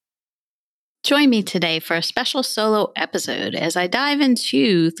Join me today for a special solo episode as I dive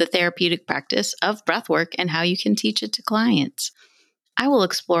into the therapeutic practice of breathwork and how you can teach it to clients. I will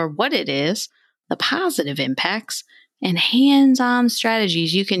explore what it is, the positive impacts, and hands-on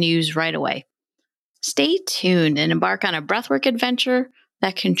strategies you can use right away. Stay tuned and embark on a breathwork adventure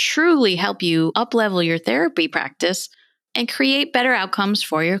that can truly help you uplevel your therapy practice and create better outcomes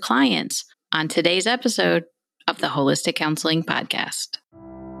for your clients on today's episode of the Holistic Counseling Podcast.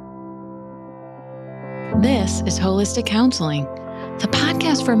 This is Holistic Counseling, the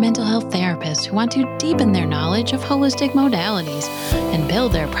podcast for mental health therapists who want to deepen their knowledge of holistic modalities and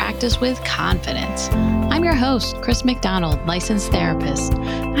build their practice with confidence. I'm your host, Chris McDonald, licensed therapist.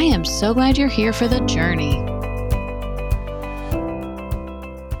 I am so glad you're here for the journey.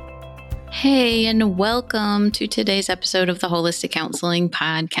 Hey, and welcome to today's episode of the Holistic Counseling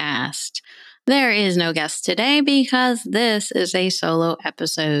Podcast. There is no guest today because this is a solo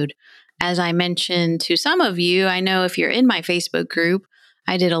episode. As I mentioned to some of you, I know if you're in my Facebook group,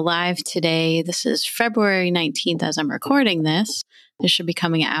 I did a live today. This is February 19th as I'm recording this. This should be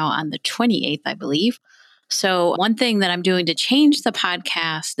coming out on the 28th, I believe. So one thing that I'm doing to change the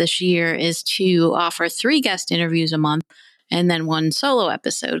podcast this year is to offer 3 guest interviews a month and then 1 solo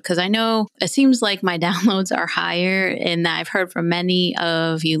episode, because I know it seems like my downloads are higher, and I've heard from many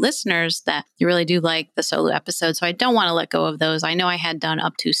of you listeners that you really do like the solo episodes. So I don't want to let go of those. I know I had done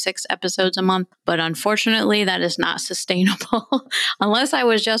up to 6 episodes a month, but unfortunately that is not sustainable unless I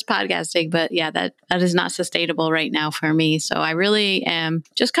was just podcasting. But yeah, that is not sustainable right now for me. So I really am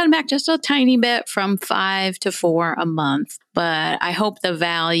just cutting back just a tiny bit from 5 to 4 a month. But I hope the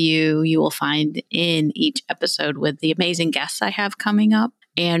value you will find in each episode with the amazing guests I have coming up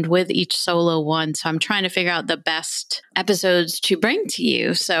and with each solo one. So I'm trying to figure out the best episodes to bring to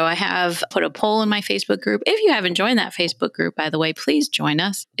you. So I have put a poll in my Facebook group. If you haven't joined that Facebook group, by the way, please join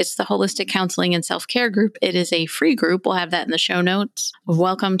us. It's the Holistic Counseling and Self-Care Group. It is a free group. We'll have that in the show notes.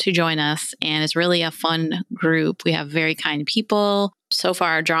 Welcome to join us. And it's really a fun group. We have very kind people. So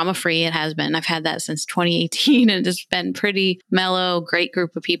far, drama-free it has been. I've had that since 2018, and it's been pretty mellow, great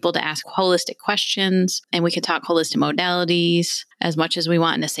group of people to ask holistic questions, and we can talk holistic modalities as much as we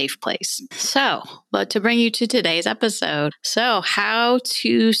want in a safe place. But to bring you to today's episode, how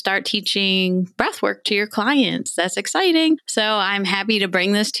to start teaching breathwork to your clients. That's exciting. So I'm happy to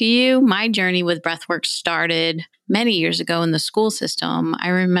bring this to you. My journey with breathwork started many years ago in the school system. I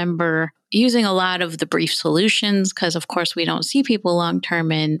remember using a lot of the brief solutions because, of course, we don't see people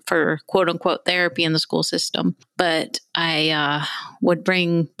long-term for quote-unquote therapy in the school system. But I would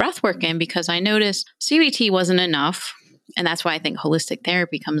bring breathwork in because I noticed CBT wasn't enough. And that's why I think holistic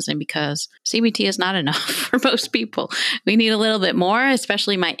therapy comes in, because CBT is not enough for most people. We need a little bit more,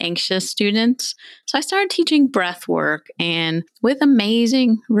 especially my anxious students. So I started teaching breathwork, and with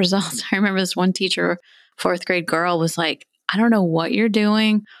amazing results. I remember this one teacher, 4th grade girl, was like, I don't know what you're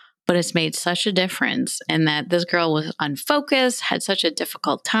doing, but it's made such a difference. And that this girl was unfocused, had such a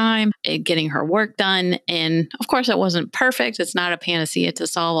difficult time getting her work done. And of course, it wasn't perfect. It's not a panacea to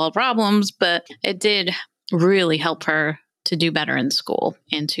solve all problems, but it did really help her to do better in school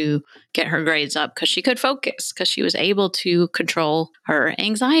and to get her grades up because she could focus, because she was able to control her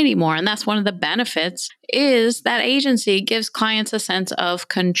anxiety more. And that's one of the benefits, is that agency gives clients a sense of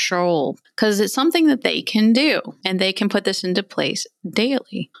control because it's something that they can do and they can put this into place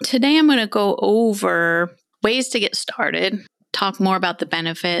daily. Today, I'm going to go over ways to get started, talk more about the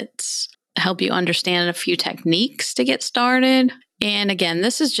benefits, help you understand a few techniques to get started. And again,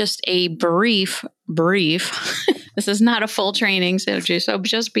 this is just a brief. This is not a full training, so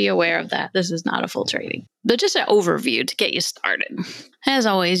just be aware of that. This is not a full training, but just an overview to get you started. As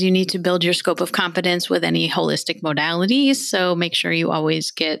always, you need to build your scope of competence with any holistic modalities, so make sure you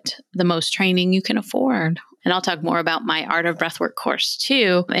always get the most training you can afford. And I'll talk more about my Art of Breathwork course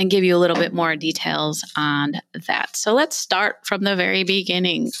too, and give you a little bit more details on that. So let's start from the very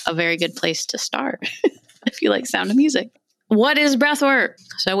beginning, a very good place to start if you like Sound of Music. What is breathwork?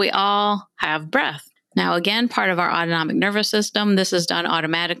 So we all have breath. Now, again, part of our autonomic nervous system, this is done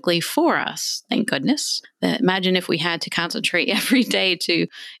automatically for us. Thank goodness. Imagine if we had to concentrate every day to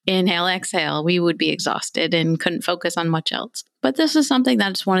inhale, exhale, we would be exhausted and couldn't focus on much else. But this is something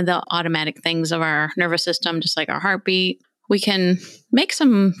that's one of the automatic things of our nervous system, just like our heartbeat. We can make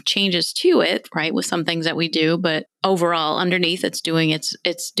some changes to it, right, with some things that we do, but overall, underneath, it's doing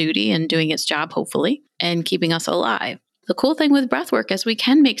its duty and doing its job, hopefully, and keeping us alive. The cool thing with breathwork is we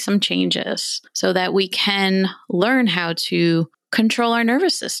can make some changes so that we can learn how to control our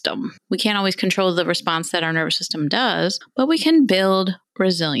nervous system. We can't always control the response that our nervous system does, but we can build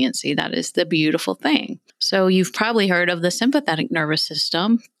resiliency. That is the beautiful thing. So you've probably heard of the sympathetic nervous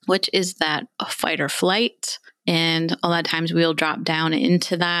system, which is that fight or flight. And a lot of times we'll drop down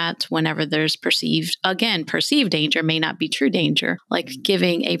into that whenever there's perceived danger may not be true danger. Like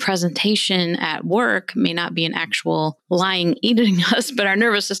giving a presentation at work may not be an actual lion eating us, but our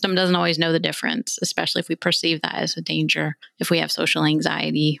nervous system doesn't always know the difference, especially if we perceive that as a danger, if we have social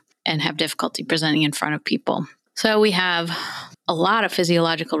anxiety and have difficulty presenting in front of people. So we have a lot of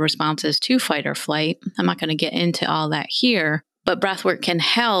physiological responses to fight or flight. I'm not going to get into all that here. But breathwork can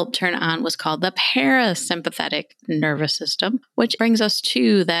help turn on what's called the parasympathetic nervous system, which brings us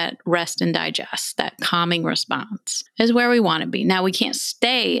to that rest and digest, that calming response is where we want to be. Now, we can't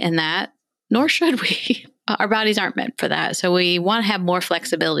stay in that, nor should we. Our bodies aren't meant for that. So we want to have more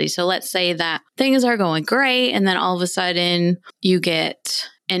flexibility. So let's say that things are going great, and then all of a sudden you get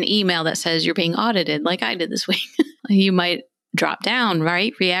an email that says you're being audited, like I did this week. You might drop down,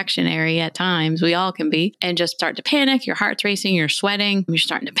 right? Reactionary at times. We all can be. And just start to panic. Your heart's racing. You're sweating. You're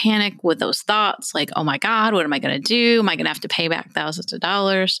starting to panic with those thoughts like, oh my God, what am I going to do? Am I going to have to pay back thousands of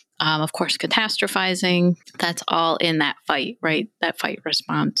dollars? Of course, catastrophizing. That's all in that fight, right? That fight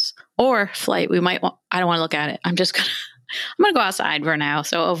response. Or flight. I don't want to look at it. I'm going to go outside for now.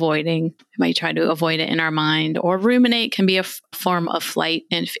 So avoiding, we might try to avoid it in our mind, or ruminate can be a form of flight.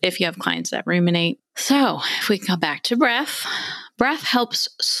 And if you have clients that ruminate. So if we come back to breath helps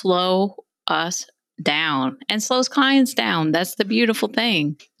slow us down and slows clients down. That's the beautiful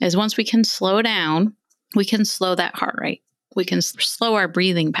thing is once we can slow down, we can slow that heart rate. We can slow our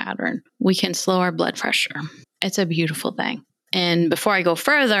breathing pattern. We can slow our blood pressure. It's a beautiful thing. And before I go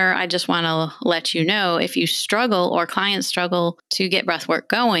further, I just want to let you know if you struggle or clients struggle to get breathwork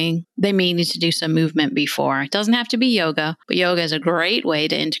going, they may need to do some movement before. It doesn't have to be yoga, but yoga is a great way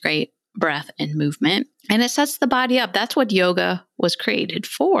to integrate breath and movement. And it sets the body up. That's what yoga was created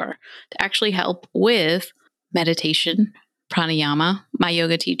for, to actually help with meditation, pranayama. My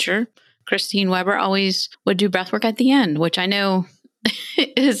yoga teacher, Christine Weber, always would do breathwork at the end, which I know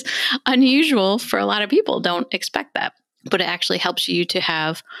is unusual for a lot of people. Don't expect that. But it actually helps you to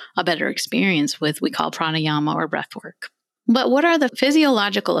have a better experience with, we call pranayama or breathwork. But what are the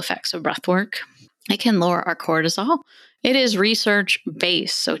physiological effects of breathwork? It can lower our cortisol. It is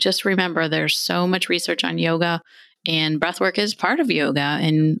research-based. So just remember, there's so much research on yoga, and breathwork is part of yoga.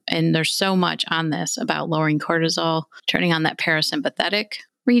 And there's so much on this about lowering cortisol, turning on that parasympathetic,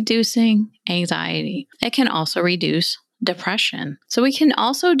 reducing anxiety. It can also reduce depression. So we can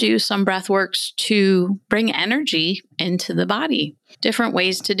also do some breath works to bring energy into the body. Different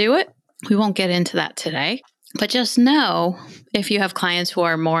ways to do it. We won't get into that today, but just know if you have clients who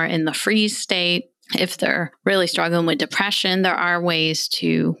are more in the freeze state, if they're really struggling with depression, there are ways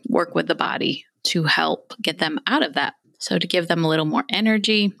to work with the body to help get them out of that. So to give them a little more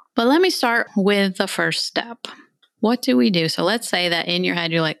energy. But let me start with the first step. What do we do? So let's say that in your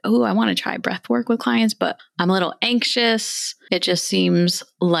head, you're like, oh, I want to try breath work with clients, but I'm a little anxious. It just seems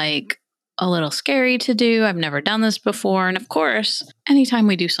like a little scary to do. I've never done this before. And of course, anytime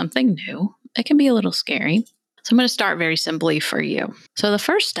we do something new, it can be a little scary. So I'm going to start very simply for you. So the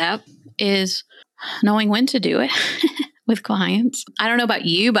first step is knowing when to do it with clients. I don't know about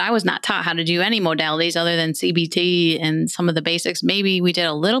you, but I was not taught how to do any modalities other than CBT and some of the basics. Maybe we did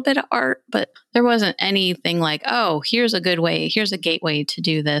a little bit of art, but there wasn't anything like, oh, here's a good way, here's a gateway to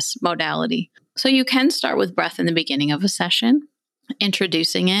do this modality. So you can start with breath in the beginning of a session,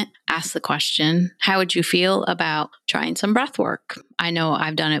 introducing it, ask the question, how would you feel about trying some breath work? I know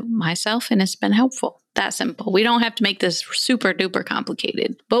I've done it myself and it's been helpful. That simple. We don't have to make this super duper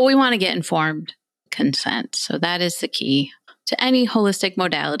complicated, but we want to get informed consent. So that is the key to any holistic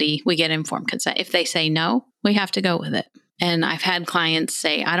modality. We get informed consent. If they say no, we have to go with it. And I've had clients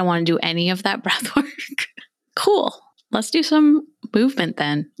say, I don't want to do any of that breath work. Cool. Let's do some movement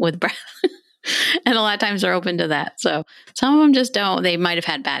then with breath. And a lot of times they're open to that. So some of them just don't. They might have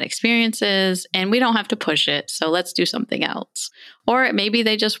had bad experiences and we don't have to push it. So let's do something else. Or maybe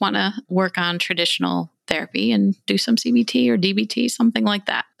they just want to work on traditional therapy and do some CBT or DBT, something like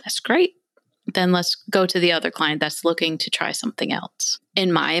that. That's great. Then let's go to the other client that's looking to try something else.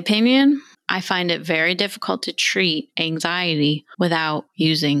 In my opinion, I find it very difficult to treat anxiety without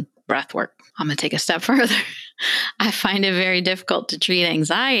using breath work. I'm going to take a step further. I find it very difficult to treat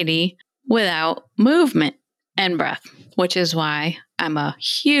anxiety without movement and breath, which is why I'm a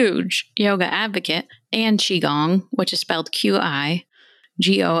huge yoga advocate and Qigong, which is spelled Qigong,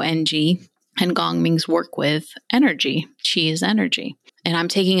 and Gong means work with energy. Qi is energy. And I'm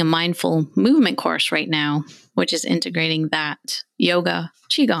taking a mindful movement course right now, which is integrating that yoga,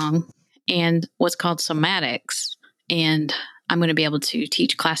 qigong, and what's called somatics. And I'm going to be able to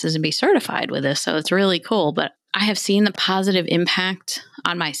teach classes and be certified with this. So it's really cool. But I have seen the positive impact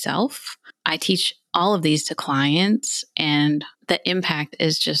on myself. I teach all of these to clients, and the impact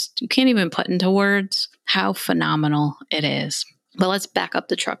is just, you can't even put into words how phenomenal it is. But let's back up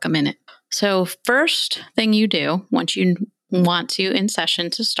the truck a minute. So first thing you do once you want to in session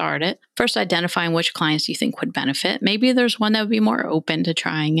to start it, first identifying which clients you think would benefit. Maybe there's one that would be more open to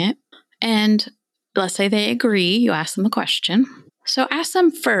trying it. And let's say they agree, you ask them a question. So ask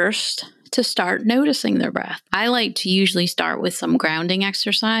them first to start noticing their breath. I like to usually start with some grounding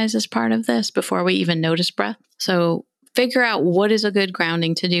exercise as part of this before we even notice breath. So figure out what is a good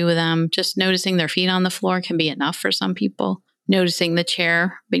grounding to do with them. Just noticing their feet on the floor can be enough for some people. Noticing the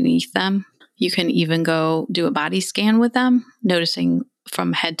chair beneath them. You can even go do a body scan with them, noticing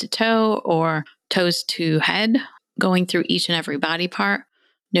from head to toe or toes to head, going through each and every body part,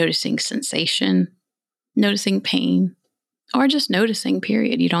 noticing sensation, noticing pain, or just noticing,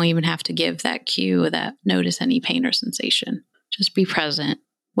 period. You don't even have to give that cue that notice any pain or sensation. Just be present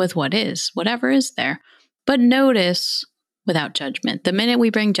with what is, whatever is there. But notice without judgment. The minute we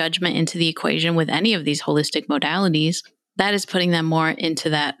bring judgment into the equation with any of these holistic modalities, that is putting them more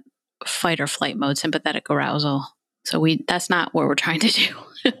into that fight or flight mode, sympathetic arousal. So that's not what we're trying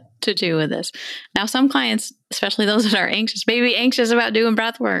to do with this. Now, some clients, especially those that are anxious, may be anxious about doing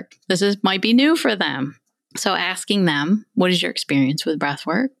breath work. Might be new for them. So asking them, what is your experience with breath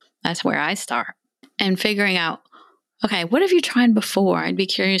work? That's where I start. And figuring out, okay, what have you tried before? I'd be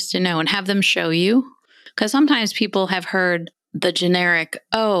curious to know, and have them show you. Because sometimes people have heard the generic,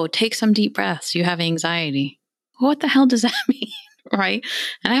 oh, take some deep breaths, you have anxiety. What the hell does that mean? Right?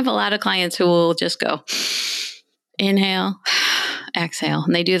 And I have a lot of clients who will just go, inhale, exhale.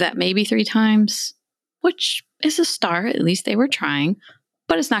 And they do that maybe 3 times, which is a start. At least they were trying,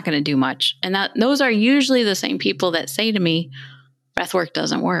 but it's not going to do much. And those are usually the same people that say to me, breath work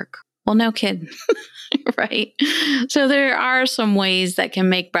doesn't work. Well, no kidding. Right? So there are some ways that can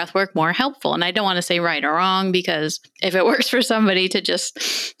make breath work more helpful. And I don't want to say right or wrong, because if it works for somebody to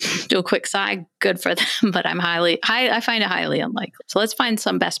just do a quick sigh, good for them. But I find it highly unlikely. So let's find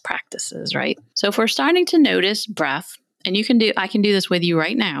some best practices, right? So if we're starting to notice breath, and I can do this with you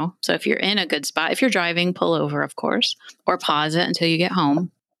right now. So if you're in a good spot, if you're driving, pull over, of course, or pause it until you get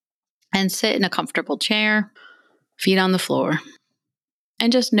home and sit in a comfortable chair, feet on the floor,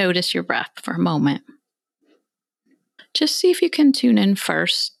 and just notice your breath for a moment. Just see if you can tune in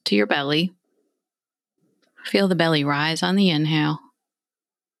first to your belly. Feel the belly rise on the inhale,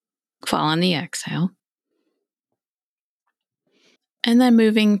 fall on the exhale. And then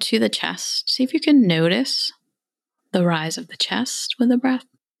moving to the chest, see if you can notice the rise of the chest with the breath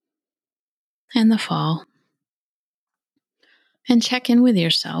and the fall. And check in with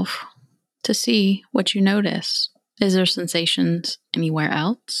yourself to see what you notice. Is there sensations anywhere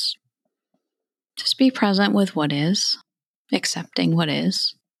else? Just be present with what is, accepting what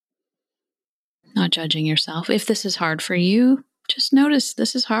is, not judging yourself. If this is hard for you, just notice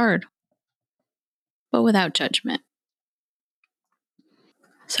this is hard, but without judgment.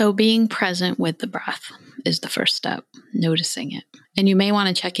 So being present with the breath is the first step, noticing it. And you may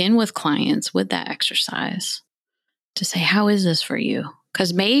want to check in with clients with that exercise to say, how is this for you?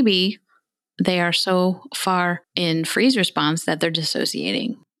 Because maybe they are so far in freeze response that they're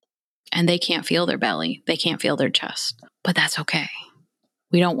dissociating and they can't feel their belly. They can't feel their chest, but that's okay.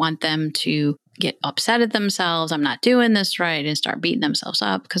 We don't want them to get upset at themselves. I'm not doing this right, and start beating themselves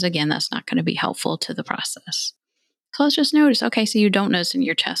up, because again, that's not going to be helpful to the process. So let's just notice, okay, so you don't notice in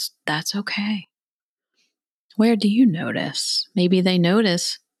your chest. That's okay. Where do you notice? Maybe they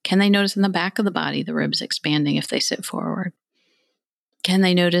notice. Can they notice in the back of the body, the ribs expanding if they sit forward? Can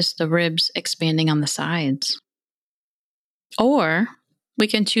they notice the ribs expanding on the sides? Or we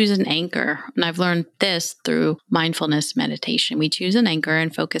can choose an anchor. And I've learned this through mindfulness meditation. We choose an anchor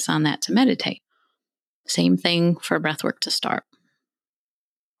and focus on that to meditate. Same thing for breathwork to start.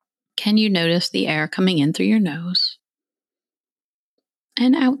 Can you notice the air coming in through your nose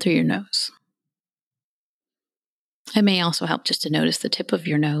and out through your nose? It may also help just to notice the tip of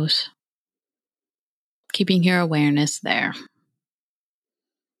your nose, keeping your awareness there.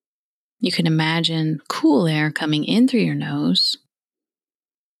 You can imagine cool air coming in through your nose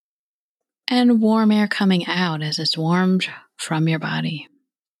and warm air coming out as it's warmed from your body.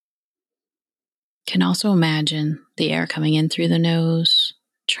 You can also imagine the air coming in through the nose,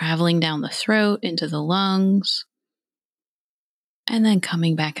 traveling down the throat into the lungs, and then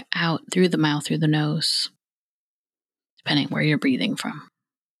coming back out through the mouth, through the nose. depending where you're breathing from.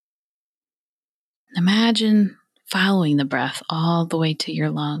 Imagine following the breath all the way to your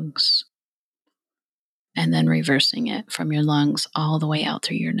lungs and then reversing it from your lungs all the way out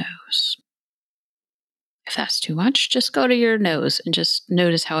through your nose. If that's too much, just go to your nose and just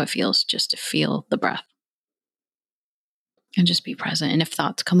notice how it feels just to feel the breath. And just be present. And if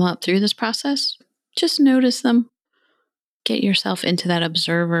thoughts come up through this process, just notice them. Get yourself into that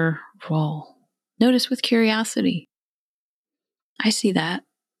observer role. Notice with curiosity. I see that.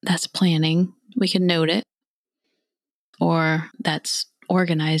 That's planning. We can note it. Or that's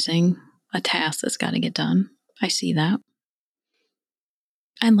organizing a task that's got to get done. I see that.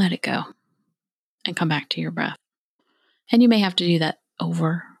 And let it go. And come back to your breath. And you may have to do that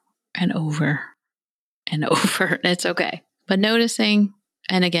over and over and over. It's okay. But noticing,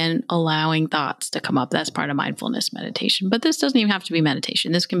 and again, allowing thoughts to come up, that's part of mindfulness meditation. But this doesn't even have to be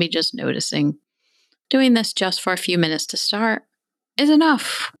meditation. This can be just noticing. Doing this just for a few minutes to start is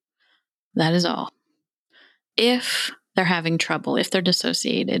enough. That is all. If they're having trouble, if they're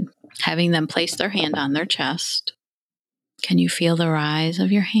dissociated, having them place their hand on their chest, can you feel the rise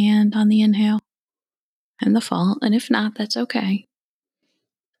of your hand on the inhale and the fall? And if not, that's okay.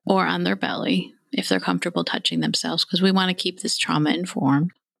 Or on their belly, if they're comfortable touching themselves, because we want to keep this trauma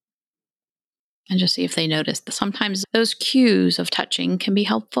informed. And just see if they notice. Sometimes those cues of touching can be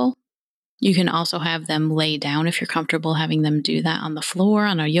helpful. You can also have them lay down if you're comfortable having them do that on the floor,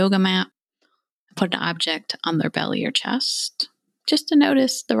 on a yoga mat. Put an object on their belly or chest just to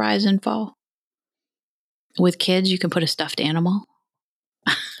notice the rise and fall. With kids, you can put a stuffed animal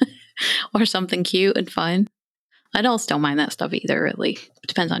or something cute and fun. Adults don't mind that stuff either, really. It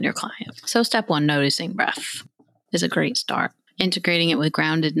depends on your client. So step 1, noticing breath is a great start. Integrating it with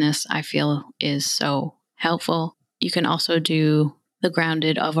groundedness, I feel, is so helpful. You can also do the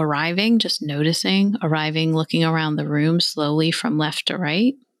grounded of arriving, just noticing, arriving, looking around the room slowly from left to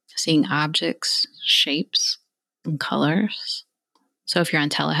right, seeing objects, shapes, and colors. So if you're on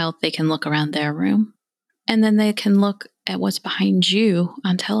telehealth, they can look around their room, and then they can look at what's behind you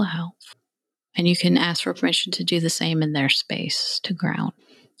on telehealth. And you can ask for permission to do the same in their space to ground.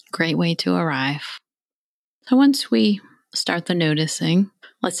 Great way to arrive. So once we start the noticing,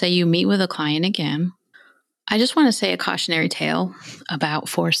 let's say you meet with a client again, I just want to say a cautionary tale about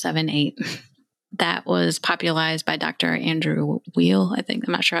 478. That was popularized by Dr. Andrew Weil. I think,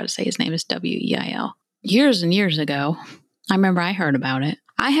 I'm not sure how to say his name, is Weil. Years and years ago, I remember I heard about it.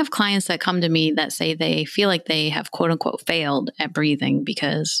 I have clients that come to me that say they feel like they have quote unquote failed at breathing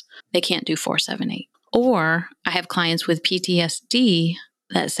because they can't do 478. Or I have clients with PTSD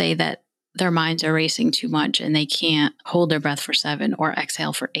that say that their minds are racing too much and they can't hold their breath for 7 or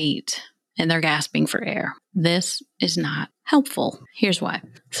exhale for 8 and they're gasping for air. This is not helpful. Here's why.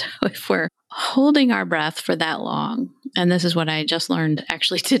 So if we're holding our breath for that long, and this is what I just learned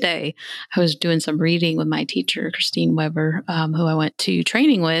actually today. I was doing some reading with my teacher, Christine Weber, who I went to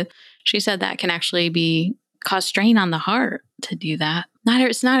training with. She said that can actually cause strain on the heart to do that.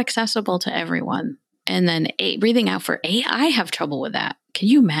 It's not accessible to everyone. And then 8, breathing out for 8, I have trouble with that. Can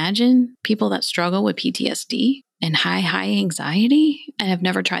you imagine people that struggle with PTSD and high anxiety and have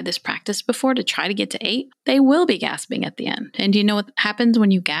never tried this practice before to try to get to 8? They will be gasping at the end. And do you know what happens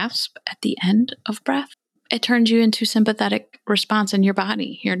when you gasp at the end of breath? It turns you into sympathetic response in your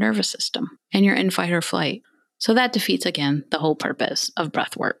body, your nervous system, and you're in fight or flight. So that defeats, again, the whole purpose of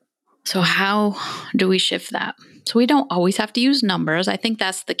breath work. So how do we shift that? So we don't always have to use numbers. I think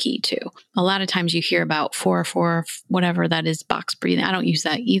that's the key too. A lot of times you hear about 4, whatever that is, box breathing. I don't use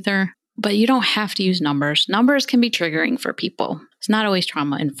that either. But you don't have to use numbers. Numbers can be triggering for people. It's not always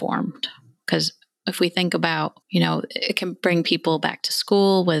trauma informed. Because if we think about, it can bring people back to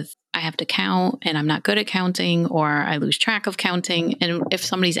school with, I have to count and I'm not good at counting, or I lose track of counting. And if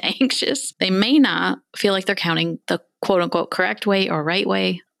somebody's anxious, they may not feel like they're counting the quote unquote correct way or right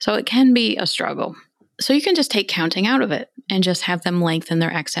way. So it can be a struggle. So you can just take counting out of it and just have them lengthen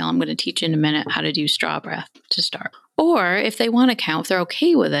their exhale. I'm going to teach you in a minute how to do straw breath to start. Or if they want to count, if they're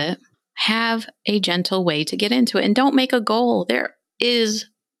okay with it, have a gentle way to get into it. And don't make a goal. There is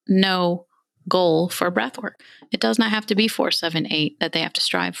no goal for breath work. It does not have to be 4, 7, 8 that they have to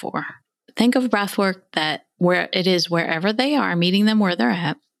strive for. Think of breath work that where it is wherever they are, meeting them where they're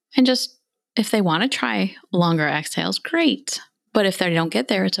at. And just, if they want to try longer exhales, great. But if they don't get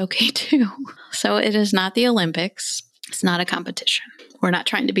there, it's okay too. So it is not the Olympics. It's not a competition. We're not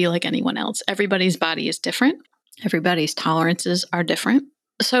trying to be like anyone else. Everybody's body is different. Everybody's tolerances are different.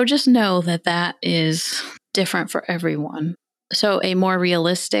 So just know that that is different for everyone. So a more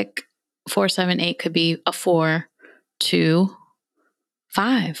realistic 4, 7, 8 could be a 4, 2,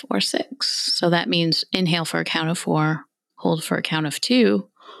 5, or 6. So that means inhale for a count of 4, hold for a count of 2,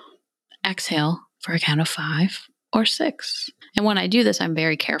 exhale for a count of 5 or 6. And when I do this, I'm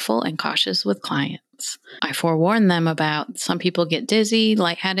very careful and cautious with clients. I forewarn them about some people get dizzy,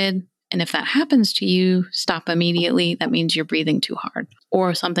 lightheaded, and if that happens to you, stop immediately. That means you're breathing too hard,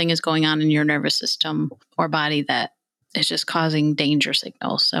 or something is going on in your nervous system or body that is just causing danger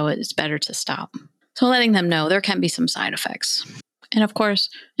signals. So it's better to stop. So letting them know there can be some side effects. And of course,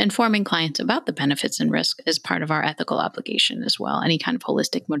 informing clients about the benefits and risk is part of our ethical obligation as well, any kind of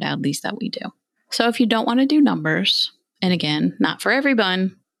holistic modalities that we do. So if you don't want to do numbers, and again, not for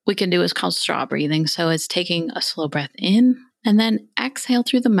everyone, we can do is called straw breathing. So it's taking a slow breath in and then exhale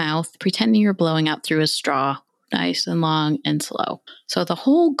through the mouth, pretending you're blowing out through a straw, nice and long and slow. So the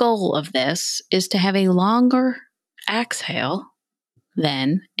whole goal of this is to have a longer exhale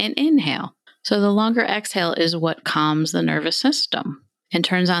than an inhale. So the longer exhale is what calms the nervous system and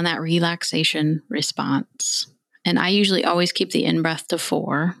turns on that relaxation response. And I usually always keep the in-breath to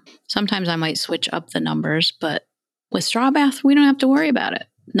 4. Sometimes I might switch up the numbers, but with straw bath, we don't have to worry about it.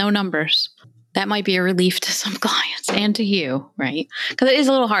 No numbers. That might be a relief to some clients and to you, right? Because it is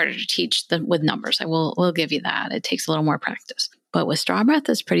a little harder to teach than with numbers. We'll give you that. It takes a little more practice. But with straw breath,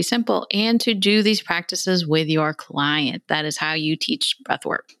 it's pretty simple. And to do these practices with your client, that is how you teach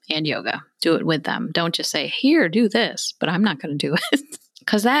breathwork and yoga. Do it with them. Don't just say, here, do this, but I'm not going to do it.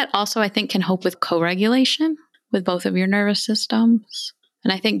 Because that also, I think, can help with co-regulation with both of your nervous systems.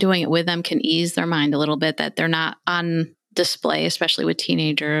 And I think doing it with them can ease their mind a little bit, that they're not on display, especially with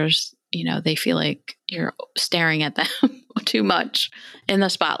teenagers. You know, they feel like you're staring at them too much in the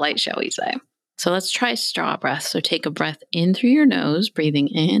spotlight, shall we say. So let's try straw breath. So take a breath in through your nose, breathing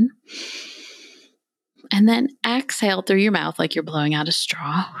in, and then exhale through your mouth like you're blowing out a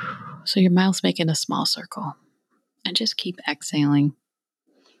straw. So your mouth's making a small circle, and just keep exhaling.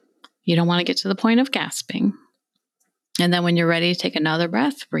 You don't want to get to the point of gasping. And then when you're ready, take another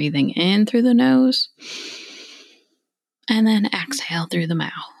breath, breathing in through the nose, and then exhale through the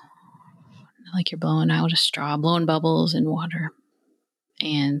mouth, like you're blowing out a straw, blowing bubbles in water.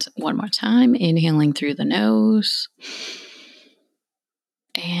 And one more time, inhaling through the nose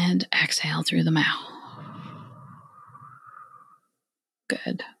and exhale through the mouth.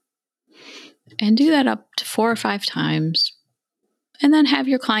 Good. And do that up to 4 or 5 times. And then have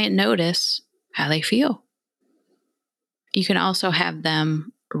your client notice how they feel. You can also have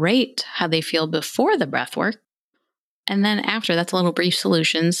them rate how they feel before the breath work. And then after, that's a little brief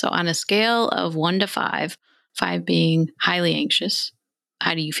solution. So on a scale of 1 to 5, 5 being highly anxious,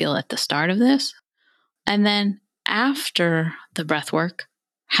 how do you feel at the start of this? And then after the breath work,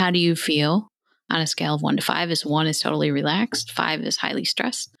 how do you feel on a scale of 1 to 5? Is 1 is totally relaxed, 5 is highly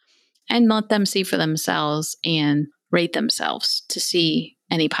stressed. And let them see for themselves and rate themselves to see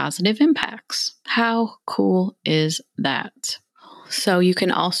any positive impacts. How cool is that? So you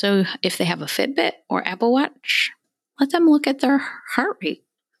can also, if they have a Fitbit or Apple Watch, let them look at their heart rate.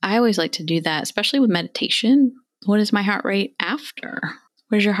 I always like to do that, especially with meditation. What is my heart rate after?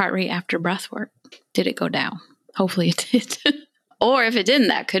 Where's your heart rate after breath work? Did it go down? Hopefully it did. Or if it didn't,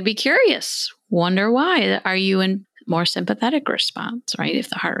 that could be curious. Wonder why. Are you in more sympathetic response, right? If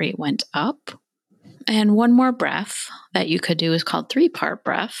the heart rate went up. And one more breath that you could do is called 3-part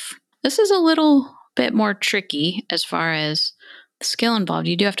breath. This is a little bit more tricky as far as the skill involved.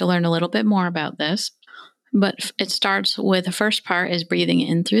 You do have to learn a little bit more about this. But it starts with the first part is breathing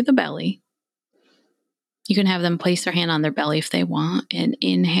in through the belly. You can have them place their hand on their belly if they want and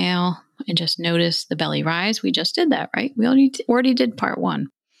inhale and just notice the belly rise. We just did that, right? We already did part 1.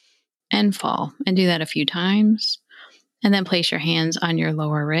 And fall and do that a few times. And then place your hands on your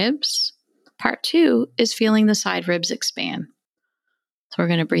lower ribs. Part 2 is feeling the side ribs expand. So we're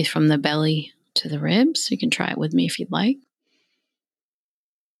going to breathe from the belly to the ribs. You can try it with me if you'd like.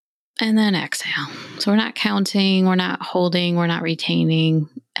 And then exhale. So we're not counting, we're not holding, we're not retaining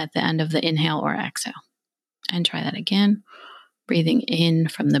at the end of the inhale or exhale. And try that again. Breathing in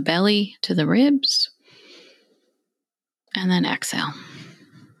from the belly to the ribs. And then exhale.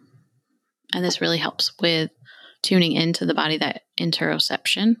 And this really helps with tuning into the body, that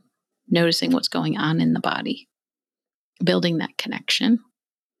interoception, noticing what's going on in the body, building that connection.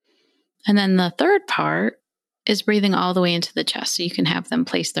 And then the third part is breathing all the way into the chest. So you can have them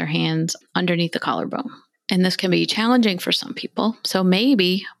place their hands underneath the collarbone. And this can be challenging for some people. So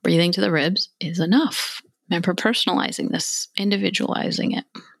maybe breathing to the ribs is enough. Remember personalizing this, individualizing it.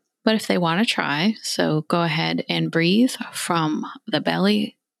 But if they want to try, so go ahead and breathe from the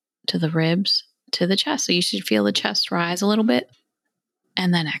belly to the ribs to the chest. So you should feel the chest rise a little bit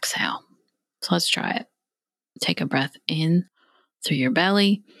and then exhale. So let's try it. Take a breath in through your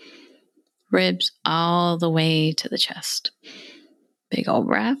belly, ribs all the way to the chest. Big old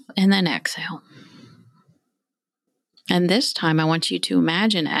breath, and then exhale. And this time I want you to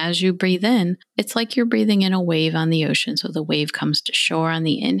imagine as you breathe in, it's like you're breathing in a wave on the ocean. So the wave comes to shore on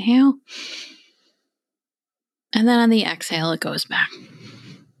the inhale. And then on the exhale, it goes back.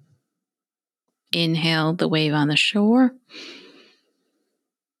 Inhale, the wave on the shore.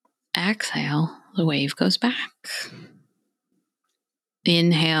 Exhale, the wave goes back.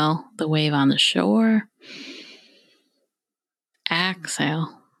 Inhale, the wave on the shore.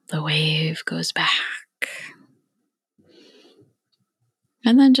 Exhale, the wave goes back.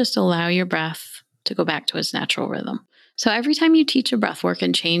 And then just allow your breath to go back to its natural rhythm. So every time you teach a breath work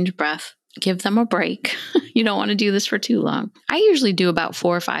and change breath, give them a break. You don't want to do this for too long. I usually do about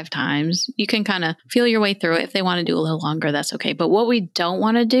 4 or 5 times. You can kind of feel your way through it. If they want to do a little longer, that's okay. But what we don't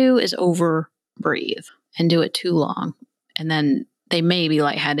want to do is over breathe and do it too long. And then they may be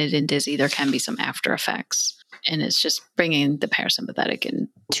lightheaded and dizzy. There can be some after effects. And it's just bringing the parasympathetic in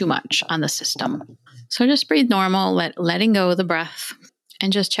too much on the system. So just breathe normal, letting go of the breath,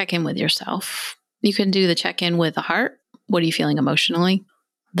 and just check in with yourself. You can do the check-in with the heart. What are you feeling emotionally?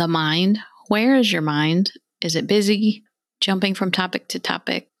 The mind. Where is your mind? Is it busy, jumping from topic to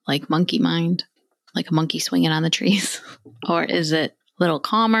topic, like monkey mind, like a monkey swinging on the trees? Or is it a little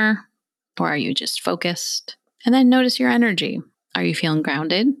calmer? Or are you just focused? And then notice your energy. Are you feeling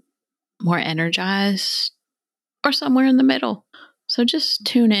grounded, more energized, or somewhere in the middle? So just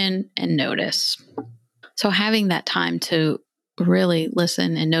tune in and notice. So having that time to really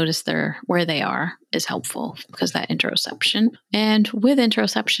listen and notice where they are is helpful, because that interoception. And with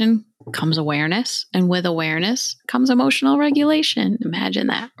interoception comes awareness. And with awareness comes emotional regulation. Imagine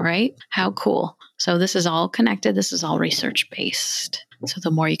that, right? How cool. So this is all connected. This is all research-based. So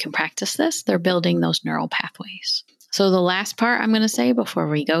the more you can practice this, they're building those neural pathways. So the last part I'm going to say before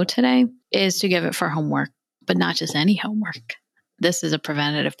we go today is to give it for homework, but not just any homework. This is a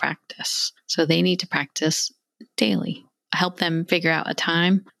preventative practice. So they need to practice daily. Help them figure out a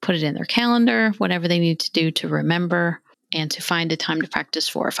time, put it in their calendar, whatever they need to do to remember, and to find a time to practice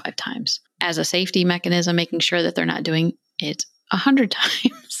 4 or 5 times. As a safety mechanism, making sure that they're not doing it 100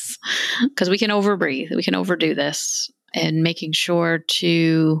 times, because we can overbreathe, we can overdo this, and making sure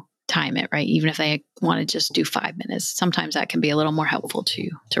to time it, right? Even if they want to just do 5 minutes, sometimes that can be a little more helpful to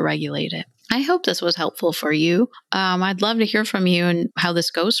regulate it. I hope this was helpful for you. I'd love to hear from you and how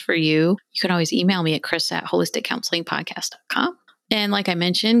this goes for you. You can always email me at chris@holisticcounselingpodcast.com. And like I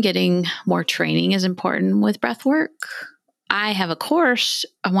mentioned, getting more training is important with breathwork. I have a course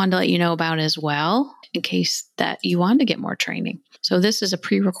I wanted to let you know about as well, in case that you want to get more training. So this is a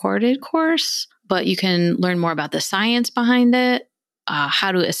pre-recorded course, but you can learn more about the science behind it,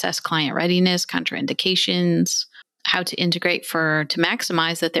 how to assess client readiness, contraindications, how to integrate to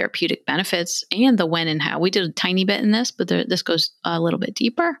maximize the therapeutic benefits, and the when and how. We did a tiny bit in this, but this goes a little bit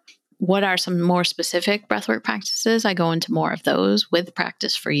deeper. What are some more specific breathwork practices? I go into more of those with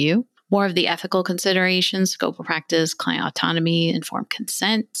practice for you. More of the ethical considerations, scope of practice, client autonomy, informed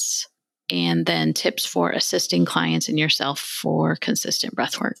consents, and then tips for assisting clients and yourself for consistent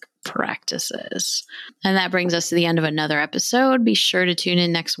breathwork practices. And that brings us to the end of another episode. Be sure to tune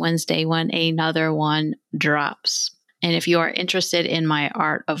in next Wednesday when another one drops. And if you are interested in my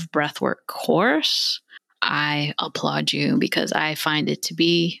Art of Breathwork course, I applaud you, because I find it to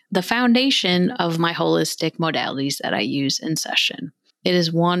be the foundation of my holistic modalities that I use in session. It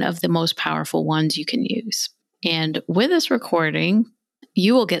is one of the most powerful ones you can use. And with this recording,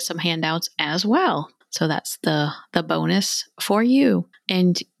 you will get some handouts as well. So that's the bonus for you.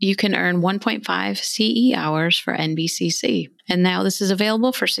 And you can earn 1.5 CE hours for NBCC. And now this is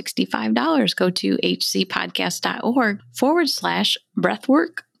available for $65. Go to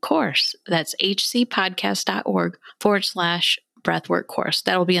hcpodcast.org/breathwork course. That's hcpodcast.org/breathwork course.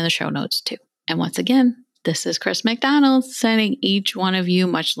 That'll be in the show notes too. And once again, this is Chris McDonald sending each one of you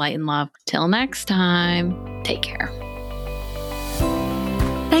much light and love. Till next time, take care.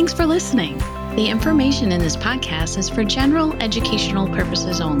 Thanks for listening. The information in this podcast is for general educational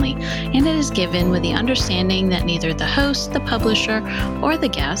purposes only, and it is given with the understanding that neither the host, the publisher, or the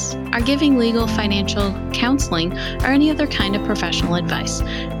guests are giving legal, financial, counseling, or any other kind of professional advice.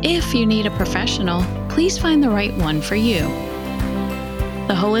 If you need a professional, please find the right one for you.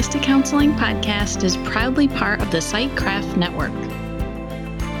 The Holistic Counseling Podcast is proudly part of the Sightcraft Network.